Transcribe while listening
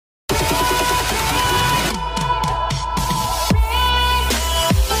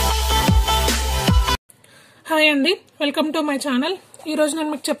Hi అండి, welcome to my channel. ఈరోజు నేను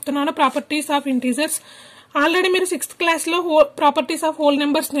మీకు చెప్తున్నాను ప్రాపర్టీస్ ఆఫ్ ఇంటీజర్స్. ఆల్రెడీ మీరు 6th క్లాస్లో ప్రాపర్టీస్ ఆఫ్ హోల్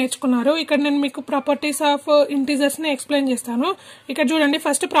నెంబర్స్ నేర్చుకున్నారు. ఇక్కడ నేను మీకు ప్రాపర్టీస్ ఆఫ్ ఇంటీజర్స్ని ఎక్స్ప్లెయిన్ చేస్తాను. ఇక్కడ చూడండి,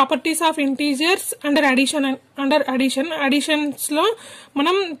 first properties of integers under అడిషన్స్లో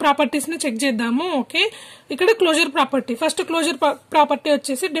మనం ప్రాపర్టీస్ని చెక్ చేద్దాము. ఓకే, ఇక్కడ closure property. First closure property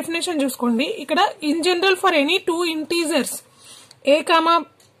వచ్చేసి డెఫినేషన్ చూసుకోండి. ఇక్కడ in general for any two integers A comma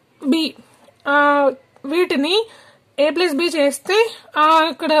B, వీటిని ఏ ప్లస్ బి చేస్తే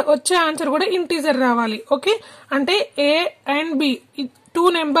అక్కడ వచ్చే ఆన్సర్ కూడా ఇంటీజర్ రావాలి. ఓకే, అంటే ఏ and B two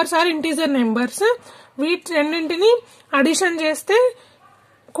numbers are integer numbers, వీటి రెండింటిని అడిషన్ చేస్తే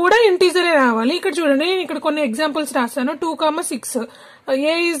కూడా ఇంటీజరే రావాలి. ఇక్కడ చూడండి, నేను ఇక్కడ కొన్ని ఎగ్జాంపుల్స్ రాస్తాను. 2,6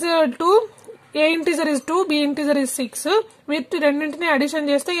 ఏ is 2, A integer is 2, B integer is 6. వీటి రెండింటిని అడిషన్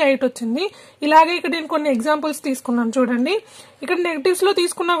చేస్తే 8 వచ్చింది. ఇలాగే ఇక్కడ నేను కొన్ని ఎగ్జాంపుల్స్ తీసుకున్నాను. చూడండి, ఇక్కడ నెగటివ్స్ లో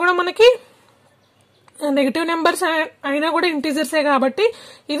తీసుకున్నా కూడా మనకి నెగటివ్ నెంబర్స్ అయినా కూడా ఇంటీజర్సే కాబట్టి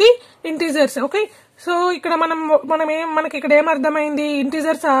ఇది ఇంటీజర్స్. ఓకే, సో ఇక్కడ మనకి ఇక్కడ ఏమర్థమైంది,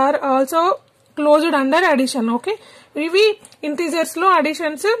 integers are also closed under addition. Okay, ఇవి ఇంటీజర్స్ లో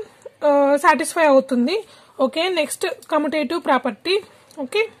అడిషన్స్ సాటిస్ఫై అవుతుంది. Okay, next commutative property.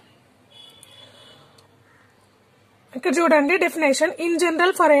 Okay, ఇక్కడ చూడండి definition. In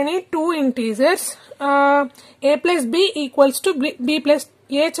general for any two integers A plus B equals to be plus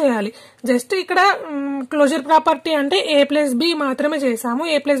ఏ చేయాలి. జస్ట్ ఇక్కడ క్లోజర్ ప్రాపర్టీ అంటే ఏ plus B మాత్రమే చేసాము.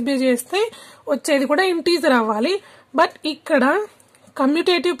 ఏ ప్లస్ బి చేస్తే వచ్చేది కూడా ఇంటీజర్ అవ్వాలి. బట్ ఇక్కడ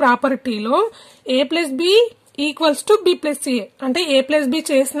commutative ప్రాపర్టీలో A plus B equals to be plus ఏ అంటే ఏ ప్లస్ బి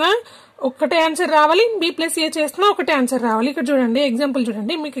చేసినా ఒకటే ఆన్సర్ రావాలి, బి ప్లస్ ఏ చేసినా ఒకటే ఆన్సర్ రావాలి. ఇక్కడ చూడండి ఎగ్జాంపుల్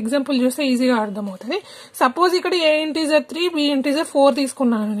చూడండి, మీకు ఎగ్జాంపుల్ చూస్తే ఈజీగా అర్థమవుతుంది. సపోజ్ ఇక్కడ ఏ ఇంటీజర్ 3, బి ఇంటీజర్ 4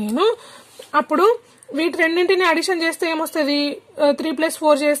 తీసుకున్నాను నేను. అప్పుడు వీటి రెండింటిని అడిషన్ చేస్తే ఏమొస్తుంది, 3 +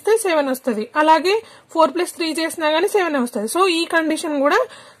 4 చేస్తే 7 వస్తుంది. అలాగే 4 + 3 చేసినా గానీ 7 వస్తుంది. సో ఈ కండిషన్ కూడా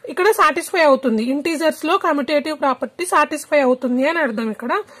ఇక్కడ సాటిస్ఫై అవుతుంది. ఇంటీజర్స్ లో కమ్యుటేటివ్ ప్రాపర్టీ సాటిస్ఫై అవుతుంది అని అర్థం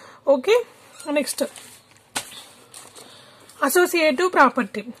ఇక్కడ. Okay, next associative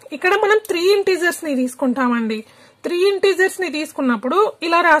property. ఇక్కడ మనం 3 ఇంటీజర్స్ ని తీసుకుంటామండి. 3 ఇంటీజర్స్ ని తీసుకున్నప్పుడు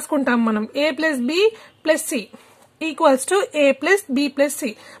ఇలా రాసుకుంటాం మనం, ఏ plus B plus C equals to A plus B plus C.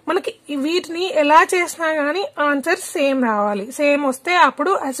 మనకి వీటిని ఎలా చేసినా గానీ ఆన్సర్ సేమ్ రావాలి. సేమ్ వస్తే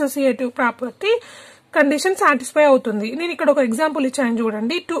అప్పుడు అసోసియేటివ్ ప్రాపర్టీ కండిషన్ సాటిస్ఫై అవుతుంది. నేను ఇక్కడ ఒక ఎగ్జాంపుల్ ఇచ్చాను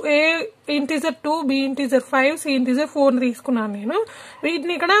చూడండి. ఏ integer 2, B integer 5, C integer 4 తీసుకున్నాను నేను.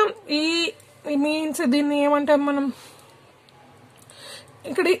 వీటిని ఇక్కడ ఈ మీన్స్ దీన్ని ఏమంటాం మనం,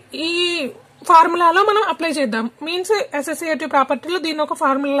 ఇక్కడ ఈ ఫార్ములాలో మనం అప్లై చేద్దాం. మీన్స్ అసోసియేటివ్ ప్రాపర్టీలో దీన్ని ఒక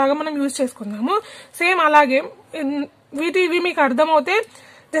ఫార్ములా లాగా మనం యూజ్ చేసుకుందాము. సేమ్ అలాగే ఇవి మీకు అర్థమవుతే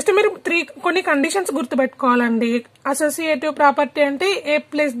జస్ట్ మీరు కొన్ని కండిషన్స్ గుర్తుపెట్టుకోవాలండి. అసోసియేటివ్ ప్రాపర్టీ అంటే ఏ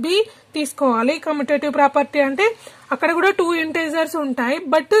ప్లస్ బి తీసుకోవాలి. కమ్యుటేటివ్ ప్రాపర్టీ అంటే అక్కడ కూడా 2 ఇంటీజర్స్ ఉంటాయి,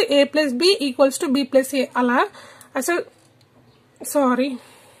 but A plus B equals to be plus ఏ. అలా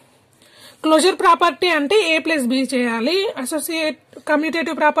క్లోజర్ ప్రాపర్టీ అంటే ఏ ప్లస్ బి చేయాలి.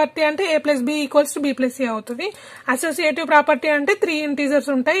 కమ్యుటేటివ్ ప్రాపర్టీ అంటే ఏ plus B equals to be plus ఏ అవుతుంది. అసోసియేటివ్ ప్రాపర్టీ అంటే 3 ఇంటీజర్స్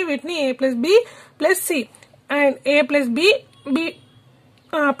ఉంటాయి, వీటిని ఏ plus B plus C and A plus B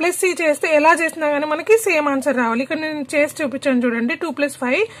plus C చేస్తే ఎలా చేసినా గానీ మనకి సేమ్ ఆన్సర్ రావాలి. ఇక్కడ నేను చేసి చూపించాను చూడండి. 2 +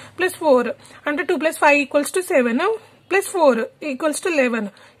 5 + 4 అంటే 2 + 5 ఈక్వల్స్ టు 7 + 4 ఈక్వల్స్ టు 11.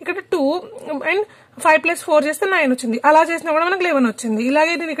 ఇక్కడ 2 అండ్ 5 + 4 చేస్తే 9 వచ్చింది. అలా చేసినా కూడా మనకు 11 వచ్చింది.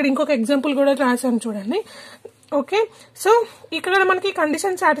 ఇలాగే నేను ఇక్కడ ఇంకొక ఎగ్జాంపుల్ కూడా రాశాను చూడండి. ఓకే, సో ఇక్కడ మనకి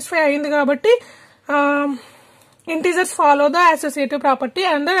కండిషన్ సాటిస్ఫై అయింది కాబట్టి integers follow the associative property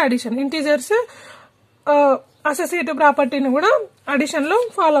under addition. Integers associative ప్రాపర్టీని కూడా అడిషన్ లో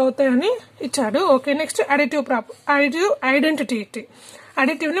ఫాలో అవుతాయని ఇచ్చాడు. Okay, next additive identity.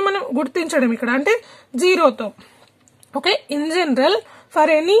 Additive ని మనం గుర్తించడం ఇక్కడ అంటే 0తో. Okay, in general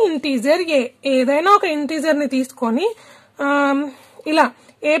for any integer ఏదైనా ఒక ఇంటీజర్ ని తీసుకొని ఇలా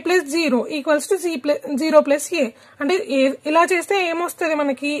ఏ ప్లస్ 0 ఈక్వల్స్ టు 0 ప్లస్ ఏ అంటే ఇలా చేస్తే ఏమొస్తుంది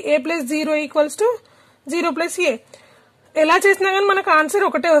మనకి, ఏ ప్లస్ 0 ఈక్వల్స్ టు 0 ప్లస్ ఏ. ఎలా చేసినా కానీ మనకు ఆన్సర్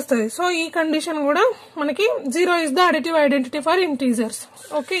ఒకటే వస్తుంది. సో ఈ కండిషన్ కూడా మనకి 0 is the additive identity for integers.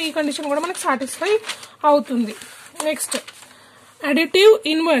 Okay, ఈ కండిషన్ కూడా మనకి సాటిస్ఫై అవుతుంది. Next additive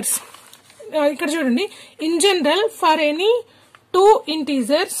inverse. ఇక్కడ చూడండి, in general for any 2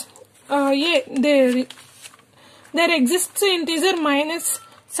 integers there exists integer minus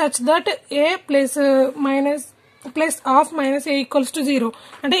such that A plus of minus A equals to 0.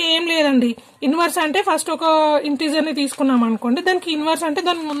 అంటే ఏం లేదండి, ఇన్వర్స్ అంటే ఫస్ట్ ఒక ఇంటీజర్ ని తీసుకున్నాం అనుకోండి, దానికి ఇన్వర్స్ అంటే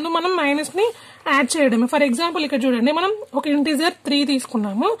దాని ముందు మనం మైనస్ ని యాడ్ చేయడమే. ఫర్ ఎగ్జాంపుల్ ఇక్కడ చూడండి, మనం ఒక ఇంటీజర్ 3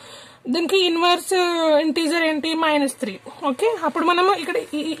 తీసుకున్నాము, దీనికి ఇన్వర్స్ ఇంటీజర్ ఏంటి -3. ఓకే, అప్పుడు మనము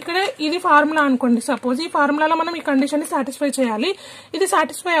ఇక్కడ ఇది ఫార్ములా అనుకోండి. సపోజ్ ఈ ఫార్ములాలో మనం ఈ కండిషన్ ని సాటిస్ఫై చేయాలి. ఇది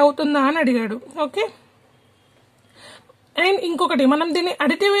సాటిస్ఫై అవుతుందా అని అడిగాడు. ఓకే, అండ్ ఇంకొకటి, మనం దీన్ని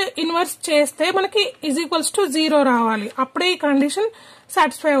అడిటివ్ ఇన్వర్స్ చేస్తే మనకి =0 రావాలి, అప్పుడే ఈ కండిషన్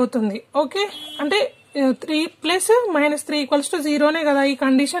సాటిస్ఫై అవుతుంది. ఓకే, అంటే 3 + -3 = 0నే కదా ఈ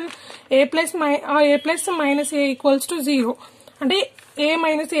కండిషన్. a + -a = 0 అంటే a -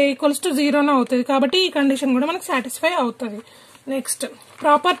 a = 0 అవుతుంది, కాబట్టి ఈ కండిషన్ కూడా మనకు సాటిస్ఫై అవుతుంది. Next,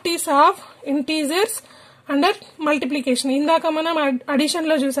 properties of integers under multiplication. ఇందాక మనం అడిషన్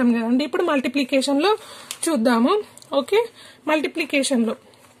లో చూసాం కదండి, ఇప్పుడు మల్టిప్లికేషన్ లో చూద్దాము. ఓకే, మల్టిప్లికేషన్ లో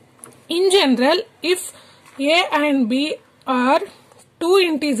in general if a and b are 2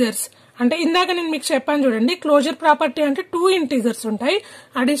 integers, అంటే ఇందాక నేను మీకు చెప్పాను చూడండి, క్లోజర్ ప్రాపర్టీ అంటే 2 ఇంటీజర్స్ ఉంటాయి.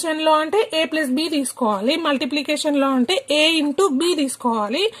 అడిషన్ లో అంటే a + b తీసుకోవాలి, మల్టిప్లికేషన్ లో అంటే a × b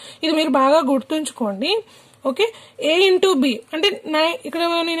తీసుకోవాలి. ఇది మీరు బాగా గుర్తుంచుకోండి. ఓకే, a × b అంటే ఇక్కడ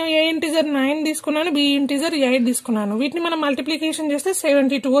నేను a ఇంటీజర్ 9 తీసుకున్నాను, b ఇంటీజర్ 8 తీసుకున్నాను. వీటిని మనం మల్టిప్లికేషన్ చేస్తే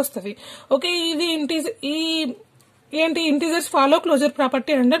 72 వస్తుంది. ఓకే, ఇది integers follow closure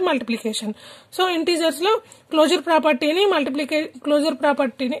property under multiplication. So integers లో క్లోజర్ ప్రాపర్టీని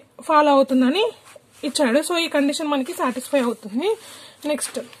ఫాలో అవుతుందని ఇచ్చాడు. సో ఈ కండిషన్ మనకి సాటిస్ఫై అవుతుంది.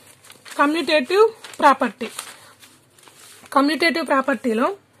 నెక్స్ట్, కమ్యూటేటివ్ ప్రాపర్టీలో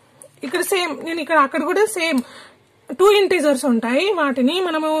ఇక్కడ సేమ్, నేను అక్కడ కూడా సేమ్ 2 ఇంటీజర్స్ ఉంటాయి. వాటిని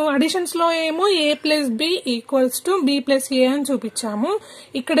మనము అడిషన్స్ లో ఏమో a + b = b + a అని చూపించాము,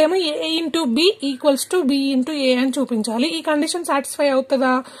 ఇక్కడేమో a × b = b × a అని చూపించాలి. ఈ కండిషన్ సాటిస్ఫై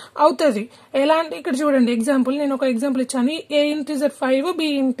అవుతుందా? అవుతుంది. ఎలా అంటే ఇక్కడ చూడండి, నేను ఒక ఎగ్జాంపుల్ ఇచ్చాను. a ఇంటీజర్ 5, b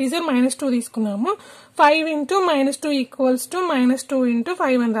ఇంటీజర్ -2 తీసుకున్నాము. 5 × -2 = -2 ×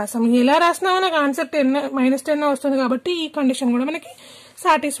 5 అని రాసాము. ఎలా రాసినా మనకు ఆన్సర్ -10 వస్తుంది, కాబట్టి ఈ కండిషన్ కూడా మనకి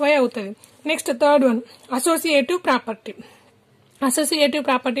సాటిస్ఫై అవుతుంది. Next, third one, associative property.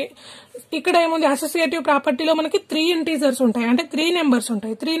 ఇక్కడ ఏముంది, అసోసియేటివ్ ప్రాపర్టీలో మనకి 3 ఇంటీజర్స్ ఉంటాయి, అంటే 3 నెంబర్స్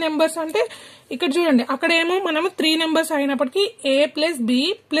ఉంటాయి. 3 నెంబర్స్ అంటే ఇక్కడ చూడండి, అక్కడేమో మనము 3 నెంబర్స్ అయినప్పటికీ a + b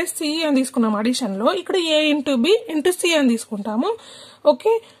 + c అని తీసుకున్నాము అడిషన్ లో. ఇక్కడ a × b × c అని తీసుకుంటాము.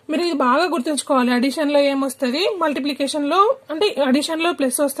 ఓకే, మీరు ఇది బాగా గుర్తుంచుకోవాలి. అడిషన్ లో ఏమొస్తుంది, మల్టిప్లికేషన్ లో అంటే అడిషన్ లో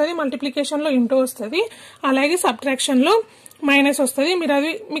ప్లస్ వస్తుంది, మల్టిప్లికేషన్ లో ఇంటూ వస్తుంది, అలాగే సబ్ట్రాక్షన్ లో మైనస్ వస్తుంది. మీరు అది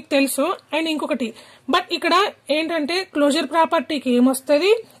మీకు తెలుసు. అండ్ ఇంకొకటి, బట్ ఇక్కడ ఏంటంటే క్లోజర్ ప్రాపర్టీకి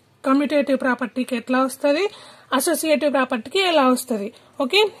ఏమొస్తుంది, కమ్యూటేటివ్ ప్రాపర్టీకి ఎట్లా వస్తుంది, అసోసియేటివ్ ప్రాపర్టీకి ఎలా వస్తుంది.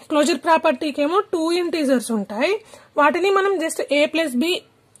 ఓకే, క్లోజర్ ప్రాపర్టీకి ఏమో 2 ఇంటీజర్స్ ఉంటాయి, వాటిని మనం జస్ట్ a + b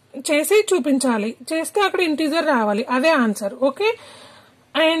చేసి చూపించాలి, చేస్తే అక్కడ ఇంటీజర్ రావాలి, అదే answer. Okay,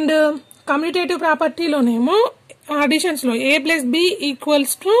 and commutative ప్రాపర్టీలోనేమో additions లో a + b =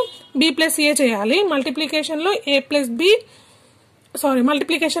 b + a చేయాలి, మల్టిప్లికేషన్ లో a × b =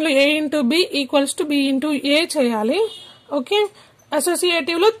 b × a చేయాలి. ఓకే,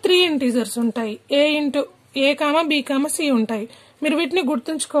 అసోసియేటివ్ లో 3 ఇంటీజర్స్ ఉంటాయి, a, b, c ఉంటాయి. మీరు వీటిని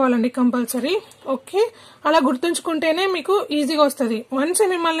గుర్తుంచుకోవాలండి కంపల్సరీ. ఓకే, అలా గుర్తుంచుకుంటేనే మీకు ఈజీగా వస్తుంది. వన్స్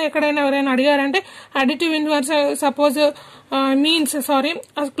మిమ్మల్ని ఎవరైనా అడిగారంటే additive inverse suppose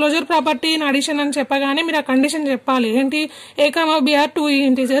closure property in addition అని చెప్పగానే మీరు ఆ కండిషన్ చెప్పాలి. ఏంటి, a, b are 2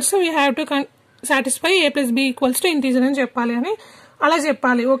 integers, we have to satisfy a + b = integer అని చెప్పాలి అని అలా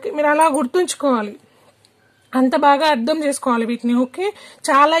చెప్పాలి. ఓకే, మీరు అలా గుర్తుంచుకోవాలి, అంత బాగా అర్థం చేసుకోవాలి వీటిని. ఓకే,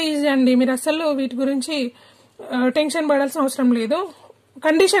 చాలా ఈజీ అండి, మీరు అసలు వీటి గురించి టెన్షన్ పడాల్సిన అవసరం లేదు.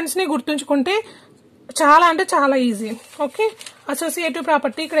 కండిషన్స్ ని గుర్తుంచుకుంటే చాలా అంటే చాలా ఈజీ. ఓకే, అసోసియేటివ్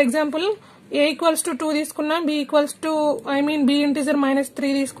ప్రాపర్టీ, ఇక్కడ ఎగ్జాంపుల్ a = 2 తీసుకున్నాం, b ఇంటీజర్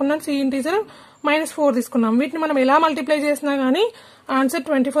 -3 తీసుకున్నాం, c ఇంటీజర్ -4 తీసుకున్నాం. వీటిని మనం ఎలా మల్టిప్లై చేసినా గానీ ఆన్సర్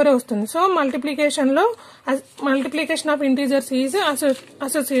 24 వస్తుంది. So multiplication of integers is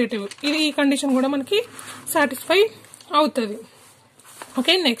associative. ఇది ఈ కండిషన్ కూడా మనకి సాటిస్ఫై అవుతుంది.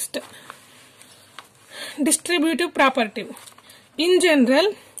 Okay, next, distributive property in general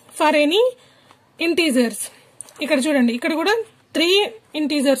for any integers. ఇక్కడ చూడండి, ఇక్కడ కూడా 3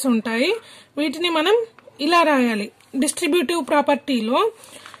 ఇంటీజర్స్ ఉంటాయి, వీటిని మనం ఇలా రాయాలి. డిస్ట్రిబ్యూటివ్ ప్రాపర్టీలో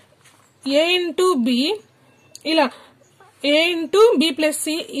a × b ఇలా a × b + c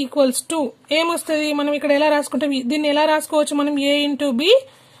 = ఏమొస్తుంది, మనం ఇక్కడ ఎలా రాసుకుంటాం, దీన్ని ఎలా రాసుకోవచ్చు మనం, a × b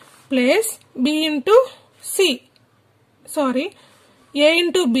 + b × c a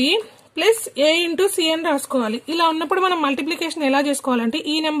 × b + a × c అని రాసుకోవాలి. ఇలా ఉన్నప్పుడు మనం మల్టిప్లికేషన్ ఎలా చేసుకోవాలంటే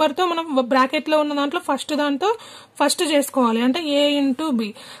ఈ నెంబర్ తో మనం బ్రాకెట్ లో ఉన్న దాంట్లో ఫస్ట్ చేసుకోవాలి, అంటే a × b.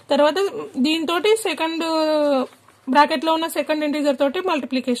 తర్వాత దీంతో సెకండ్ బ్రాకెట్ లో ఉన్న సెకండ్ ఇంటీజర్ తోటి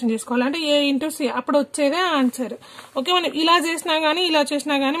మల్టిప్లికేషన్ చేసుకోవాలి, అంటే a ఇంటూ సి, అప్పుడు వచ్చేదే ఆన్సర్. ఓకే, మనం ఇలా చేసినా గానీ ఇలా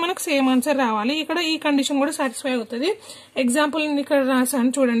చేసినా గానీ మనకు సేమ్ ఆన్సర్ రావాలి. ఇక్కడ ఈ కండిషన్ కూడా సాటిస్ఫై అవుతుంది. ఎగ్జాంపుల్ ఇక్కడ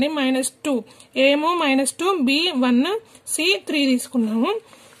రాసాను చూడండి, -2 ఏమో -2 b 1 c 3 తీసుకున్నాము.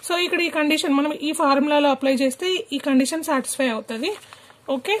 సో ఇక్కడ ఈ కండిషన్ మనం ఈ ఫార్ములాలో అప్లై చేస్తే ఈ కండిషన్ సాటిస్ఫై అవుతుంది.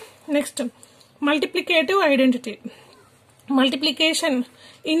 Okay, next multiplicative identity. Multiplication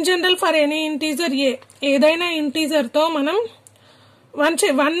in general for any integer ఏ, ఏదైనా ఇంటీజర్ తో మనం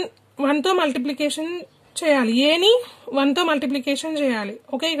 1 తో మల్టిప్లికేషన్ చేయాలి, ఏని 1 తో మల్టిప్లికేషన్ చేయాలి.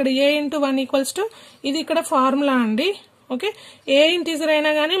 ఓకే, ఇక్కడ a ఇంటూ 1 ఈక్వల్స్ టు, ఇది ఇక్కడ ఫార్ములా అండి. ఓకే, ఏ ఇంటీజర్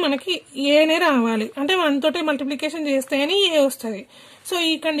అయినా కానీ మనకి ఏనే రావాలి, అంటే 1 తోటి మల్టిప్లికేషన్ చేస్తేనే ఏ వస్తుంది. సో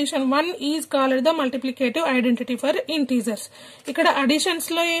ఈ condition 1 is called the multiplicative identity for integers. ఇక్కడ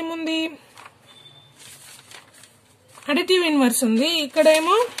అడిషన్స్ లో ఏముంది, అడిటివ్ ఇన్వర్స్ ఉంది,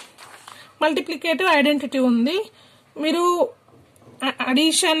 ఇక్కడేమో మల్టిప్లికేటివ్ ఐడెంటిటీ ఉంది. మీరు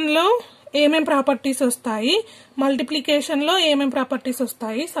అడిషన్ లో ఏమేం ప్రాపర్టీస్ వస్తాయి, మల్టిప్లికేషన్ లో ఏమేం ప్రాపర్టీస్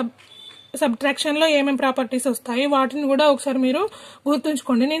వస్తాయి, సబ్ట్రాక్షన్ లో ఏమేం ప్రాపర్టీస్ వస్తాయి, వాటిని కూడా ఒకసారి మీరు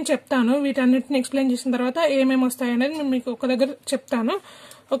గుర్తుంచుకోండి. నేను చెప్తాను, వీటన్నిటిని ఎక్స్ప్లెయిన్ చేసిన తర్వాత ఏమేమి వస్తాయి అనేది నేను మీకు ఒక దగ్గర చెప్తాను.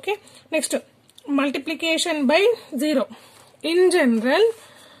 Okay, next multiplication by 0. In general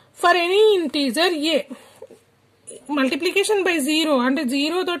for any integer A, multiplication by 0 అంటే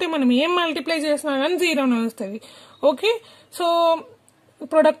 0 తోటి మనం ఏం మల్టిప్లై చేసినా కానీ 0 వస్తుంది. Okay, so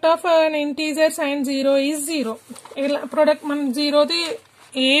product of an integer sign 0 is 0. ఇలా ప్రొడక్ట్ మనం 0ది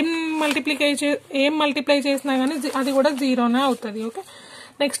ఏం మల్టిప్లై చేసినా కానీ అది కూడా 0నే అవుతుంది. Okay,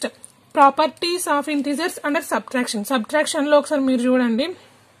 next properties of integers under subtraction. Subtraction లో ఒకసారి మీరు చూడండి,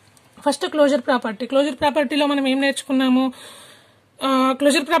 ఫస్ట్ క్లోజర్ ప్రాపర్టీ. క్లోజర్ ప్రాపర్టీలో మనం ఏం నేర్చుకున్నాము,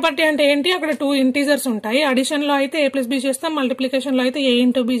 క్లోజర్ ప్రాపర్టీ అంటే ఏంటి, అక్కడ 2 ఇంటీజర్స్ ఉంటాయి. అడిషన్ లో అయితే a ప్లస్ బి చేస్తాం, మల్టిప్లికేషన్ లో అయితే a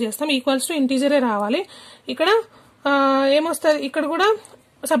ఇంటూ బి చేస్తాం, ఈక్వల్స్ టు ఇంటీజరే రావాలి. ఇక్కడ ఏమొస్తుంది, ఇక్కడ కూడా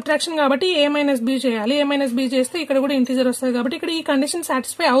సబ్ట్రాక్షన్ కాబట్టి a మైనస్ బి చేయాలి, a మైనస్ బి చేస్తే ఇక్కడ కూడా ఇంటీజర్ వస్తుంది కాబట్టి ఇక్కడ ఈ కండిషన్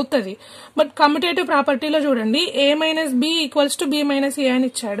సాటిస్ఫై అవుతుంది. బట్ కమ్యూటేటివ్ ప్రాపర్టీలో చూడండి, a minus B equals to be minus ఏ అని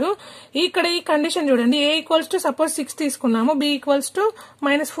ఇచ్చాడు. ఇక్కడ ఈ కండిషన్ చూడండి, a ఈక్వల్స్ టు సపోజ్ 6 తీసుకున్నాము, b ఈక్వల్స్ టు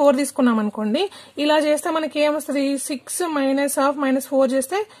 -4 తీసుకున్నాం అనుకోండి. ఇలా చేస్తే మనకి ఏమొస్తుంది, 6 మైనస్ ఆఫ్ -4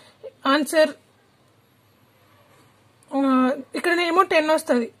 చేస్తే ఆన్సర్ ఇక్కడనేమో 10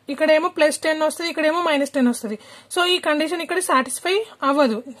 వస్తుంది, ఇక్కడేమో +10 వస్తుంది, ఇక్కడేమో -10 వస్తుంది. సో ఈ కండిషన్ ఇక్కడ సాటిస్ఫై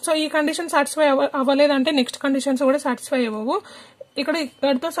అవ్వదు. సో ఈ కండిషన్ సాటిస్ఫై అవ్వలేదంటే నెక్స్ట్ కండిషన్స్ కూడా సాటిస్ఫై అవ్వవు.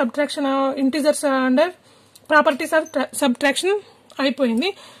 ఇక్కడతో subtraction integers under properties of subtraction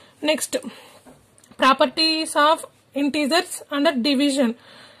అయిపోయింది. Next properties of integers under division.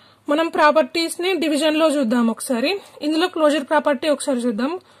 మనం ప్రాపర్టీస్ ని డివిజన్ లో చూద్దాం ఒకసారి. ఇందులో క్లోజర్ ప్రాపర్టీ ఒకసారి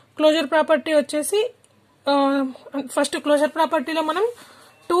చూద్దాం. క్లోజర్ ప్రాపర్టీ వచ్చేసి ఫస్ట్ క్లోజర్ ప్రాపర్టీలో మనం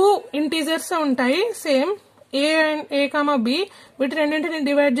 2 ఇంటీజర్స్ ఉంటాయి సేమ్ a కామా b, వీటి రెండింటిని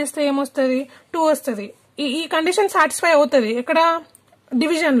డివైడ్ చేస్తే ఏమొస్తుంది, 2 వస్తుంది. ఈ కండిషన్ సాటిస్ఫై అవుతుంది ఇక్కడ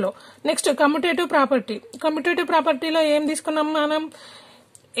డివిజన్ లో. Next commutative property. కమ్యూటేటివ్ ప్రాపర్టీలో ఏం తీసుకున్నాం మనం,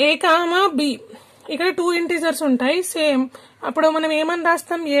 a కామా b, ఇక్కడ 2 ఇంటీజర్స్ ఉంటాయి సేమ్, అప్పుడు మనం ఏమని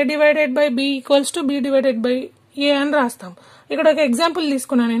రాస్తాం, a divided by b equals to b divided by a అని రాస్తాం. ఇక్కడ ఒక ఎగ్జాంపుల్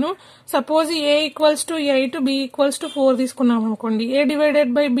తీసుకున్నా నేను, suppose a equals to 8, b equals to 4 తీసుకున్నాం అనుకోండి. a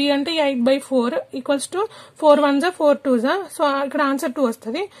డివైడెడ్ బై b అంటే 8/4 ఈక్వల్స్ టు 4 1 4 2 సో ఇక్కడ ఆన్సర్ 2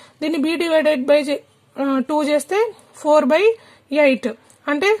 వస్తుంది. దీన్ని b డివైడెడ్ బై 2 చేస్తే 4/8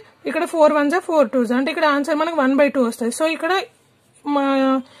 అంటే ఇక్కడ 4 1 4 2 అంటే ఇక్కడ ఆన్సర్ మనకు 1/2 వస్తుంది. సో ఇక్కడ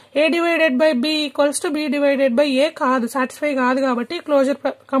a divided by b equals to b divided by a కాదు, సాటిస్ఫై కాదు కాబట్టి క్లోజర్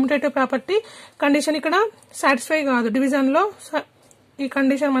కమ్యూటేటివ్ ప్రాపర్టీ కండిషన్ ఇక్కడ సాటిస్ఫై కాదు. డివిజన్ లో ఈ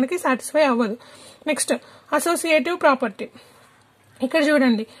కండిషన్ మనకి సాటిస్ఫై అవ్వదు. Next associative property. ఇక్కడ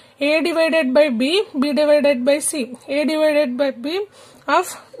చూడండి, a divided by b, b divided by c, a divided by b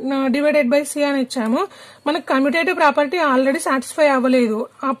of divided by c అని ఇచ్చాము. మనకు కమ్యూటేటివ్ ప్రాపర్టీ ఆల్రెడీ సాటిస్ఫై అవ్వలేదు,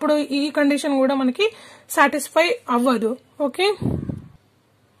 అప్పుడు ఈ కండిషన్ కూడా మనకి సాటిస్ఫై అవ్వదు. ఓకే,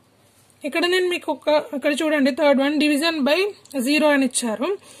 ఇక్కడ నేను మీకు ఇక్కడ చూడండి, థర్డ్ వన్ డివిజన్ బై 0 అని ఇచ్చారు.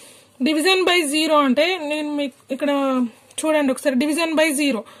 డివిజన్ బై 0 అంటే నేను మీకు ఇక్కడ చూడండి ఒకసారి, division by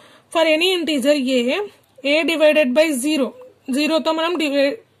 0 for any integer a divided by 0 తో మనం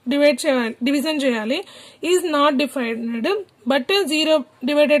డివిజన్ చేయాలి. Is not defined but 0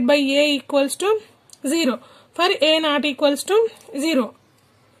 divided by a equals to 0 for a not equals to 0.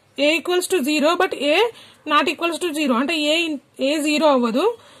 a equals to 0 but a not equals to 0 అంటే a 0 అవ్వదు,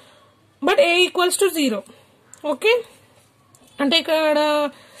 but a equals to 0. Okay, అంటే ఇక్కడ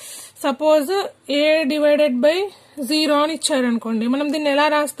suppose a divided by 0 అని ఇచ్చారనుకోండి, మనం దీన్ని ఎలా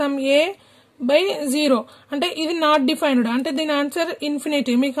రాస్తాం, a బై 0 అంటే ఇది నాట్ డిఫైన్డ్ అంటే దీని ఆన్సర్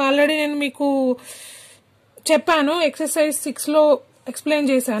ఇన్ఫినిటీ. మీకు ఆల్రెడీ నేను మీకు చెప్పాను, ఎక్సర్సైజ్ 6 లో ఎక్స్ప్లెయిన్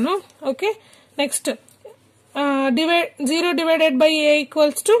చేశాను. Okay, next 0 divided by a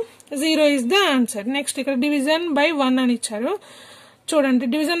equals to 0 is the answer. Next ఇక్కడ డివిజన్ బై 1 అని ఇచ్చారు. చూడండి,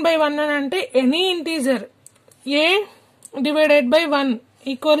 డివిజన్ బై 1 అని అంటే any integer a divided by 1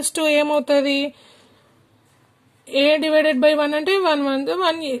 equals to ఏమవుతుంది, a divided by 1 అంటే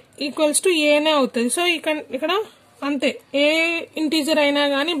 1 ఈక్వల్స్ టు ఏనే అవుతుంది. సో ఇక్కడ అంతే, ఏ ఇంటీజర్ అయినా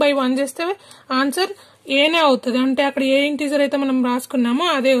కానీ బై 1 చేస్తే ఆన్సర్ ఏనే అవుతుంది. అంటే అక్కడ ఏ ఇంటీజర్ అయితే మనం రాసుకున్నామో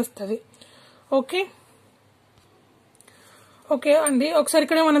అదే వస్తుంది. ఓకే ఓకే అండి, ఒకసారి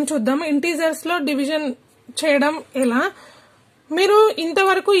ఇక్కడ మనం చూద్దాం ఇంటీజర్స్ లో డివిజన్ చేయడం ఎలా. మీరు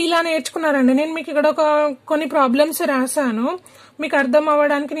ఇంతవరకు ఇలా నేర్చుకున్నారండి. నేను మీకు ఇక్కడ కొన్ని ప్రాబ్లమ్స్ రాశాను, మీకు అర్థం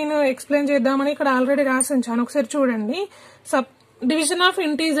అవ్వడానికి నేను ఎక్స్ప్లెయిన్ చేద్దామని ఇక్కడ ఆల్రెడీ రాసి ఉంచాను. ఒకసారి చూడండి. డివిజన్ ఆఫ్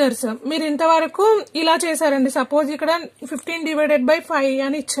ఇంటీజర్స్ మీరు ఇంతవరకు ఇలా చేశారండి. సపోజ్ ఇక్కడ 15 divided by 5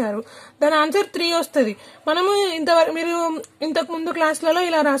 అని ఇచ్చారు, దాని ఆన్సర్ 3 వస్తుంది. మనము ఇంతవరకు మీరు ఇంతకు ముందు క్లాసులలో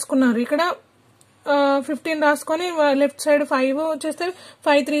ఇలా రాసుకున్నారు. ఇక్కడ 15 రాసుకొని లెఫ్ట్ సైడ్ 5 వచ్చేస్తే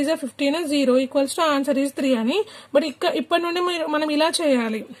 5 3 is 15, 0 equals to answer is 3 అని. బట్ ఇప్పటి నుండి మనం ఇలా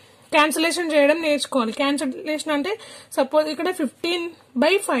చేయాలి, క్యాన్సిలేషన్ చేయడం నేర్చుకోవాలి. క్యాన్సిలేషన్ అంటే సపోజ్ ఇక్కడ 15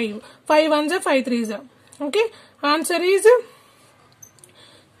 by 5, 5 1s 5 3s. Okay, answer is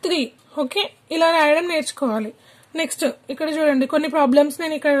 3. Okay, ఇలా రాయడం నేర్చుకోవాలి. నెక్స్ట్ ఇక్కడ చూడండి, కొన్ని ప్రాబ్లమ్స్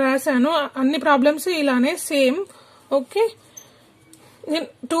నేను ఇక్కడ రాశాను, అన్ని ప్రాబ్లమ్స్ ఇలానే సేమ్. ఓకే,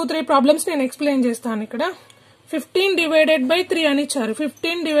 2-3 ప్రాబ్లమ్స్ నేను ఎక్స్ప్లెయిన్ చేస్తాను. ఇక్కడ 15 divided by 3 అని ఇచ్చారు.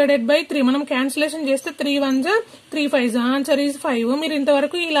 15 divided by 3 మనం క్యాన్సిలేషన్ చేస్తే 3 1s 3 5s, ఆన్సర్ ఈజ్ 5. మీరు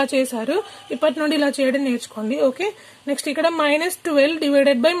ఇంతవరకు ఇలా చేశారు, ఇప్పటి నుండి ఇలా చేయడం నేర్చుకోండి. ఓకే, నెక్స్ట్ ఇక్కడ -12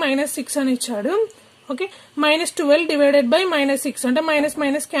 divided by -6 అని ఇచ్చాడు. ఓకే, -12 divided by -6 అంటే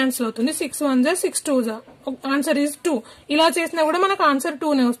మైనస్ క్యాన్సిల్ అవుతుంది. 6 1s 6 2s, ఆన్సర్ ఈజ్ 2. ఇలా చేసినా కూడా మనకు ఆన్సర్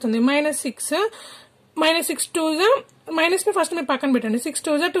 2నే వస్తుంది. -6 2s, మైనస్ ని ఫస్ట్ మీరు పక్కన పెట్టండి. 6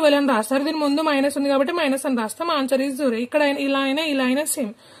 2s 12 అని రాస్తారు, దీని ముందు మైనస్ ఉంది కాబట్టి మైనస్ అని రాస్తాం, ఆన్సర్ ఈజ్ 0. ఇక్కడ ఇలా అయినా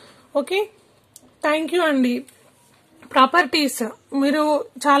సేమ్. ఓకే, థ్యాంక్ యూ అండి. ప్రాపర్టీస్ మీరు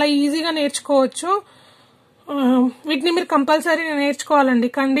చాలా ఈజీగా నేర్చుకోవచ్చు. వీటిని మీరు కంపల్సరీ నేర్చుకోవాలండి.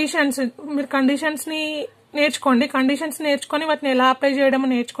 మీరు కండిషన్స్ ని నేర్చుకోండి. కండిషన్స్ నేర్చుకొని వాటిని ఎలా అప్లై చేయడం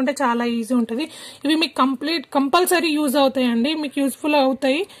నేర్చుకుంటే చాలా ఈజీ ఉంటుంది. ఇవి మీకు కంపల్సరీ యూజ్ అవుతాయండి, మీకు యూజ్ఫుల్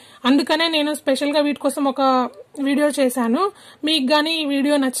అవుతాయి. అందుకనే నేను స్పెషల్ గా వీటి కోసం ఒక వీడియో చేశాను. మీకు గానీ ఈ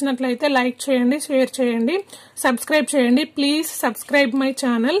వీడియో నచ్చినట్లయితే లైక్ చేయండి, షేర్ చేయండి, సబ్స్క్రైబ్ చేయండి. Please subscribe my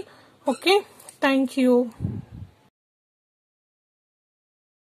channel. Okay, thank you.